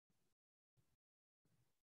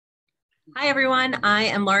Hi, everyone. I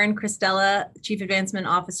am Lauren Christella, Chief Advancement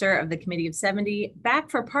Officer of the Committee of 70, back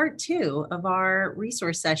for part 2 of our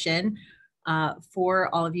resource session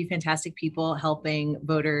for all of you fantastic people helping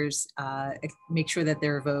voters make sure that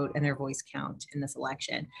their vote and their voice count in this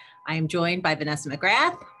election. I am joined by Vanessa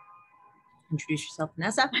McGrath. Introduce yourself,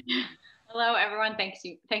 Vanessa. Hello, everyone. Thank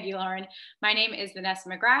you, Lauren. My name is Vanessa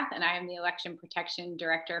McGrath, and I am the Election Protection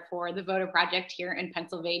Director for the Voter Project here in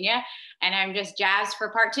Pennsylvania. And I'm just jazzed for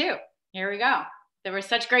part 2. Here we go. There was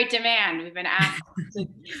such great demand. We've been asked to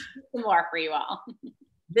do some more for you all.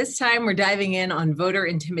 This time we're diving in on voter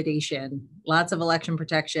intimidation. Lots of election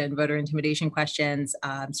protection, voter intimidation questions,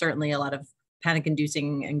 certainly a lot of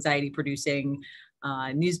panic-inducing, anxiety-producing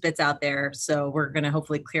news bits out there. So we're going to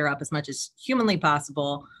hopefully clear up as much as humanly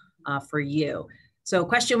possible for you. So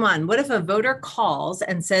question 1, what if a voter calls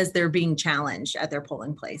and says they're being challenged at their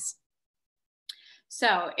polling place?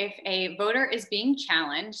 So if a voter is being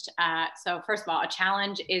challenged, so first of all, a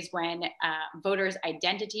challenge is when voters'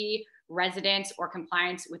 identity, residence, or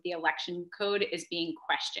compliance with the election code is being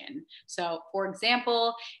questioned. So for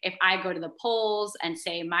example, if I go to the polls and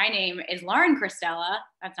say, my name is Lauren Christella,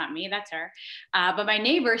 that's not me, that's her, but my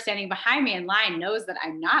neighbor standing behind me in line knows that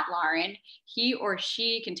I'm not Lauren, he or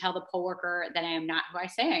she can tell the poll worker that I am not who I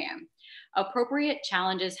say I am. Appropriate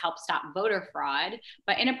challenges help stop voter fraud,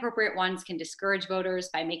 but inappropriate ones can discourage voters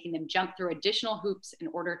by making them jump through additional hoops in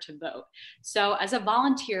order to vote. So as a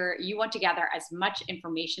volunteer, you want to gather as much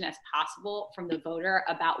information as possible from the voter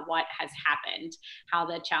about what has happened, how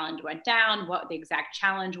the challenge went down, what the exact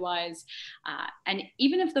challenge was. And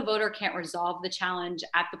even if the voter can't resolve the challenge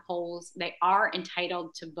at the polls, they are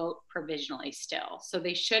entitled to vote provisionally still. So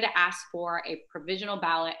they should ask for a provisional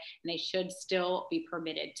ballot, and they should still be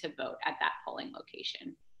permitted to vote at that polling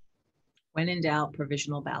location. When in doubt,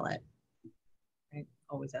 provisional ballot. Right?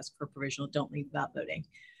 Always ask for provisional, don't leave without voting.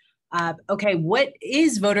 Okay, what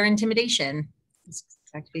is voter intimidation? Let's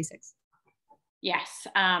get back to basics. Yes,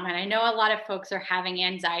 and I know a lot of folks are having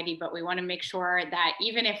anxiety, but we want to make sure that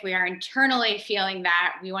even if we are internally feeling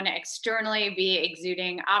that, we want to externally be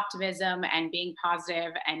exuding optimism and being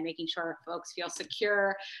positive and making sure folks feel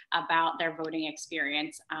secure about their voting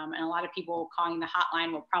experience. And a lot of people calling the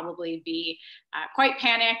hotline will probably be quite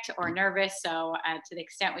panicked or nervous. So to the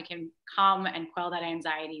extent we can calm and quell that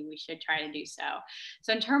anxiety, we should try to do so.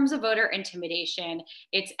 So in terms of voter intimidation,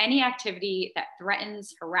 it's any activity that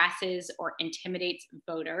threatens, harasses, or intimidates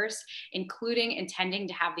voters, including intending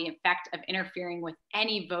to have the effect of interfering with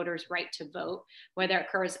any voter's right to vote. Whether it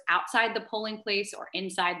occurs outside the polling place or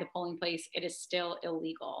inside the polling place, it is still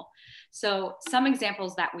illegal. So some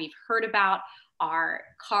examples that we've heard about are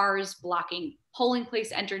cars blocking polling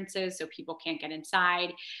place entrances so people can't get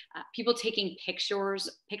inside, people taking pictures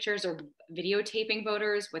or videotaping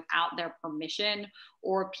voters without their permission,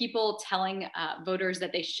 or people telling voters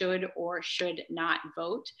that they should or should not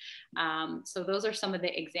vote. So those are some of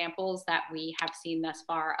the examples that we have seen thus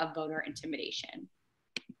far of voter intimidation.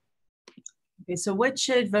 Okay, so what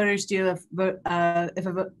should voters do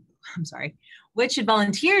what should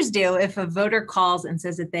volunteers do if a voter calls and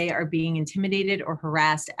says that they are being intimidated or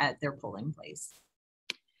harassed at their polling place?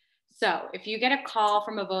 So if you get a call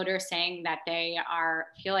from a voter saying that they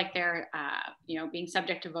feel like they're being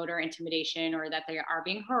subject to voter intimidation or that they are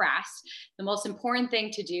being harassed, the most important thing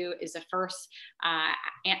to do is to first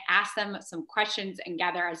ask them some questions and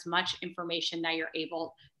gather as much information that you're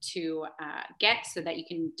able to get so that you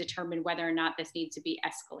can determine whether or not this needs to be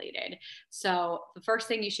escalated. So the first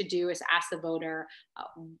thing you should do is ask the voter,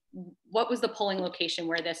 what was the polling location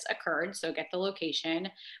where this occurred? So get the location.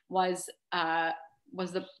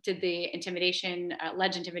 Did the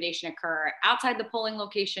alleged intimidation occur outside the polling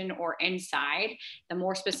location or inside? The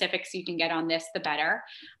more specifics you can get on this, the better.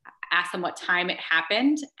 Ask them what time it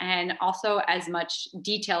happened, and also as much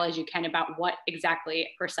detail as you can about what exactly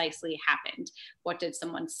precisely happened. What did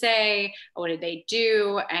someone say? What did they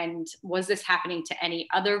do? And was this happening to any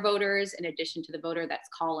other voters in addition to the voter that's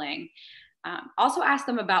calling? Also ask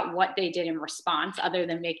them about what they did in response other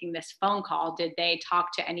than making this phone call. Did they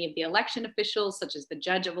talk to any of the election officials, such as the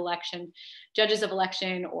judges of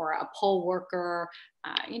election, or a poll worker?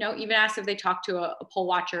 Even ask if they talked to a poll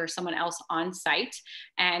watcher or someone else on site,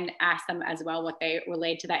 and ask them as well what they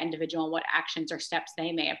relayed to that individual and what actions or steps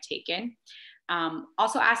they may have taken.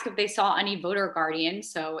 Also ask if they saw any voter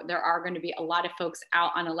guardians. So there are going to be a lot of folks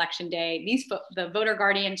out on election day. The voter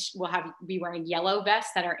guardians will be wearing yellow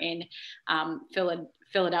vests that are in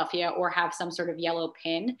Philadelphia or have some sort of yellow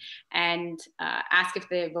pin, and ask if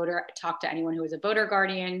the voter talked to anyone who was a voter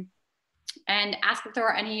guardian. And ask if there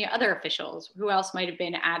are any other officials. Who else might have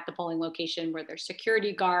been at the polling location? Were there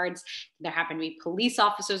security guards? Did there happen to be police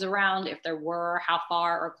officers around? If there were, how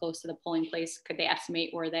far or close to the polling place could they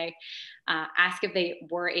estimate were they? Ask if they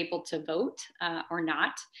were able to vote or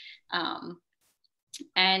not.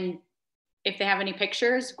 And if they have any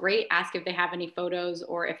pictures, great. Ask if they have any photos,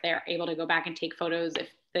 or if they're able to go back and take photos if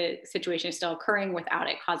the situation is still occurring without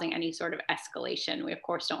it causing any sort of escalation. We, of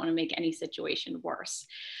course, don't want to make any situation worse.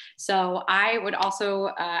 So I would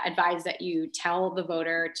also advise that you tell the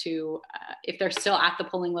voter to, if they're still at the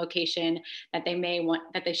polling location, that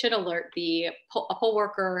they should alert a poll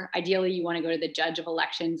worker. Ideally, you want to go to the judge of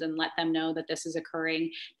elections and let them know that this is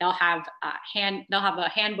occurring. They'll have a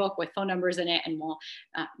handbook with phone numbers in it, and will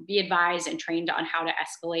be advised and trained on how to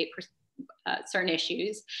escalate certain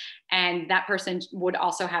issues. And that person would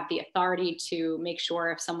also have the authority to make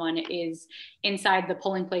sure if someone is inside the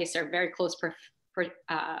polling place or very close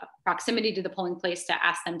proximity to the polling place, to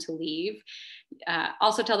ask them to leave.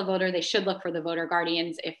 Also tell the voter they should look for the voter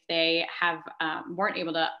guardians if they weren't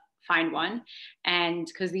able to find one, and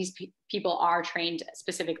because these people are trained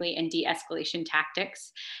specifically in de-escalation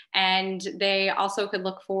tactics. And they also could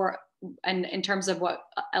look for, and in terms of what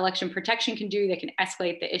election protection can do, they can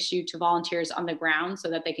escalate the issue to volunteers on the ground so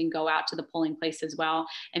that they can go out to the polling place as well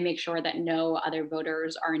and make sure that no other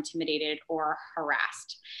voters are intimidated or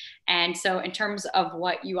harassed. And so in terms of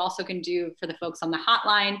what you also can do for the folks on the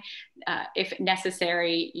hotline, if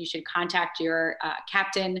necessary, you should contact your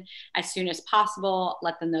captain as soon as possible,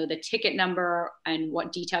 let them know the ticket number and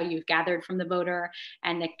what detail you've gathered from the voter,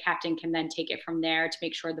 and the captain can then take it from there to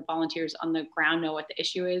make sure the volunteers on the ground know what the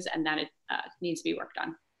issue is and that it needs to be worked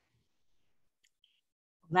on.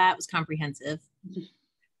 That was comprehensive.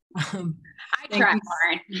 I tried,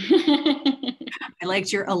 Lauren. I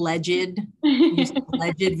liked your alleged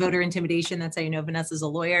voter intimidation. That's how you know Vanessa's a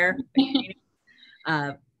lawyer.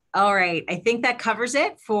 All right, I think that covers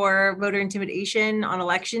it for voter intimidation on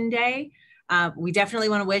election day. We definitely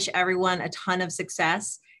want to wish everyone a ton of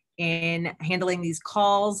success in handling these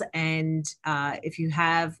calls. And if you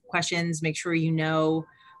have questions, make sure you know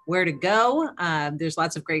where to go. There's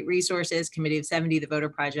lots of great resources, Committee of 70, the Voter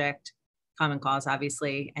Project, Common Cause,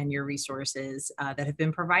 obviously, and your resources that have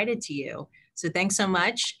been provided to you. So thanks so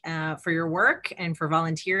much for your work and for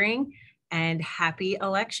volunteering, and happy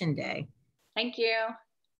Election Day. Thank you.